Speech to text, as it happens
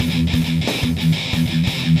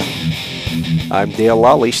I'm Dale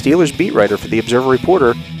Lolley, Steelers beat writer for the Observer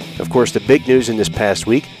Reporter. Of course, the big news in this past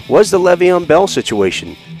week was the Le'Veon Bell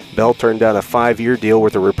situation. Bell turned down a 5-year deal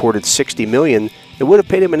worth a reported $60 million. It would have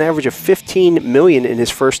paid him an average of $15 million in his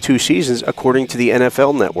first 2 seasons, according to the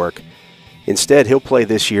NFL Network. Instead, he'll play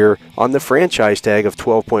this year on the franchise tag of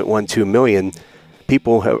 $12.12 million.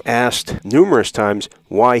 People have asked numerous times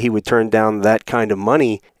why he would turn down that kind of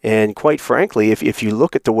money, and quite frankly, if you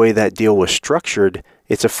look at the way that deal was structured,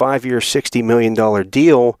 it's a 5-year, $60 million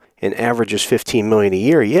deal and averages $15 million a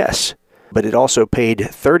year, yes. But it also paid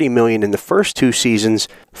 $30 million in the first 2 seasons,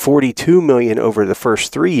 $42 million over the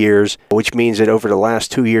first 3 years, which means that over the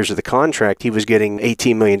last 2 years of the contract, he was getting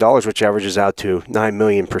 $18 million, which averages out to $9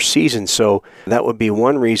 million per season. So that would be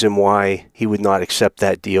one reason why he would not accept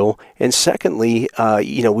that deal. And secondly,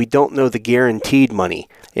 we don't know the guaranteed money.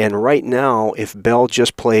 And right now, if Bell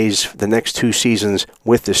just plays the next 2 seasons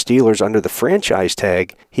with the Steelers under the franchise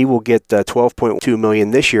tag, he will get $12.2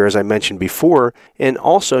 million this year, as I mentioned before. And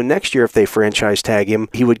also next year, if they franchise tag him,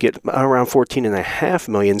 he would get around $14.5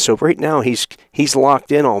 million. So right now, he's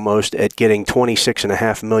locked in almost at getting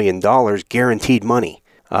 $26.5 million guaranteed money.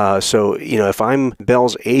 So if I'm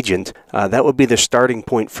Bell's agent, that would be the starting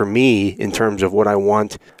point for me in terms of what I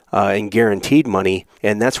want in guaranteed money,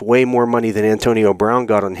 and that's way more money than Antonio Brown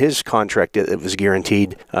got on his contract that was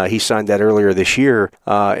guaranteed. He signed that earlier this year,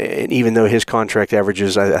 and even though his contract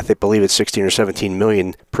averages, I believe it's $16 or $17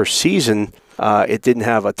 million per season, it didn't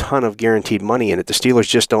have a ton of guaranteed money in it. The Steelers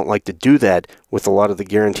just don't like to do that with a lot of the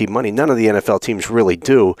guaranteed money. None of the NFL teams really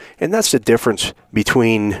do, and that's the difference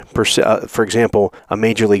between, for example, a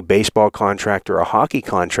Major League Baseball contract or a hockey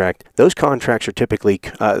contract. Those contracts are typically,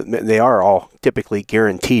 they are all typically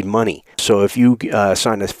guaranteed money. So if you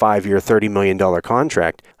sign a 5-year, $30 million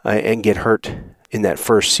contract and get hurt in that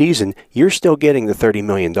first season, you're still getting the $30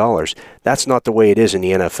 million. That's not the way it is in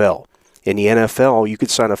the NFL. In the NFL, you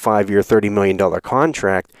could sign a 5-year, $30 million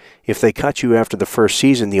contract. If they cut you after the first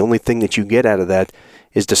season, the only thing that you get out of that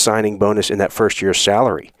is the signing bonus in that first year's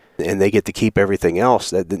salary. And they get to keep everything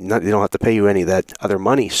else. They don't have to pay you any of that other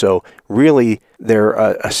money. So really, they're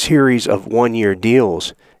a series of 1-year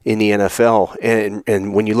deals in the NFL.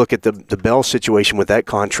 And when you look at the Bell situation with that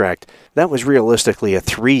contract, that was realistically a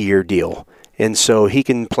 3-year deal. And so he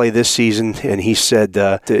can play this season, and he said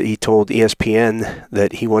he told ESPN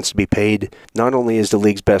that he wants to be paid not only as the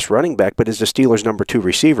league's best running back, but as the Steelers' number 2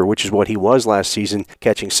 receiver, which is what he was last season,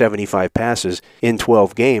 catching 75 passes in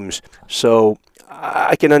 12 games. So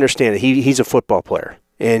I can understand it. He's a football player,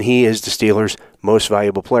 and he is the Steelers' most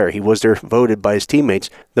valuable player. He was voted by his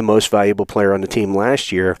teammates the most valuable player on the team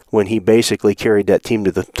last year when he basically carried that team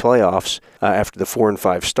to the playoffs after the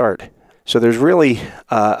 4-5 start. So there's really,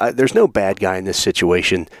 there's no bad guy in this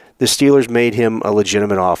situation. The Steelers made him a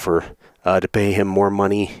legitimate offer to pay him more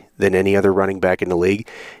money than any other running back in the league.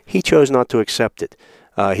 He chose not to accept it.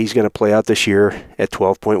 He's going to play out this year at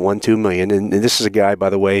 $12.12 million. And this is a guy,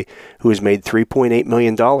 by the way, who has made $3.8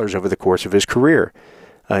 million over the course of his career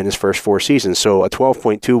in his first 4 seasons. So a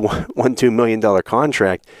 $12.12 million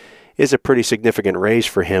contract is a pretty significant raise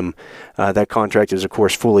for him. That contract is, of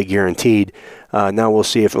course, fully guaranteed. Now we'll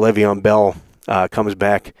see if Le'Veon Bell comes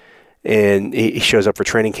back and he shows up for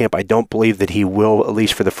training camp. I don't believe that he will, at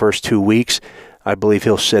least for the first 2 weeks. I believe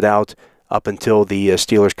he'll sit out up until the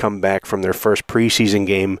Steelers come back from their first preseason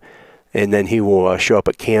game, and then he will show up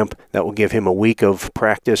at camp. That will give him a week of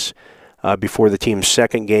practice before the team's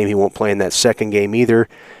second game. He won't play in that second game either.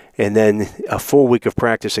 And then a full week of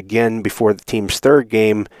practice again before the team's third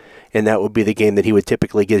game, and that would be the game that he would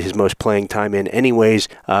typically get his most playing time in anyways.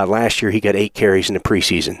 Last year, he got 8 carries in the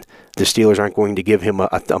preseason. The Steelers aren't going to give him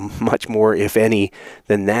a much more, if any,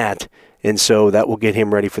 than that, and so that will get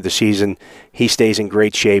him ready for the season. He stays in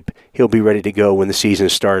great shape. He'll be ready to go when the season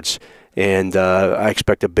starts, and I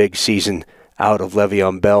expect a big season out of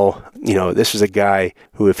Le'Veon Bell. This is a guy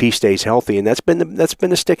who, if he stays healthy, and that's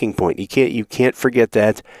been a sticking point. You can't forget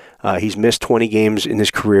that. He's missed 20 games in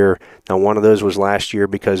his career. Now, one of those was last year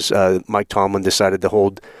because Mike Tomlin decided to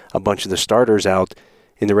hold a bunch of the starters out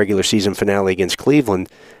in the regular season finale against Cleveland.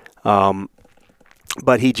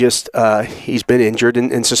 But he's been injured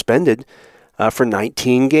and suspended for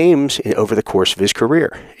 19 games over the course of his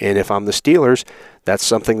career. And if I'm the Steelers, that's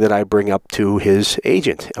something that I bring up to his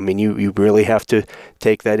agent. I mean, you really have to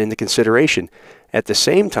take that into consideration. At the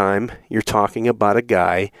same time, you're talking about a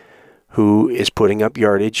guy who is putting up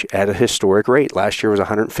yardage at a historic rate. Last year was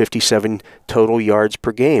 157 total yards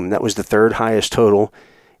per game. That was the 3rd highest total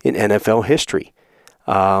in NFL history.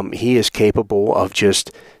 He is capable of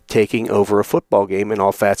just taking over a football game in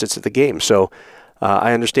all facets of the game. So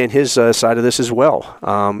I understand his side of this as well,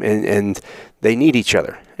 and they need each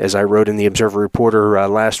other. As I wrote in the Observer Reporter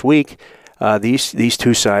last week, these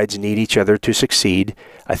two sides need each other to succeed.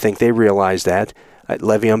 I think they realize that.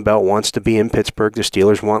 Le'Veon Bell wants to be in Pittsburgh. The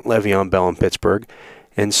Steelers want Le'Veon Bell in Pittsburgh.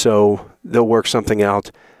 And so they'll work something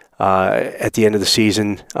out at the end of the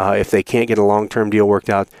season. If they can't get a long-term deal worked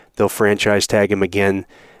out, they'll franchise tag him again,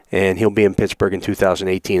 and he'll be in Pittsburgh in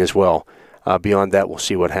 2018 as well. Beyond that, we'll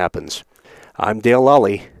see what happens. I'm Dale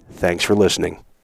Lolley. Thanks for listening.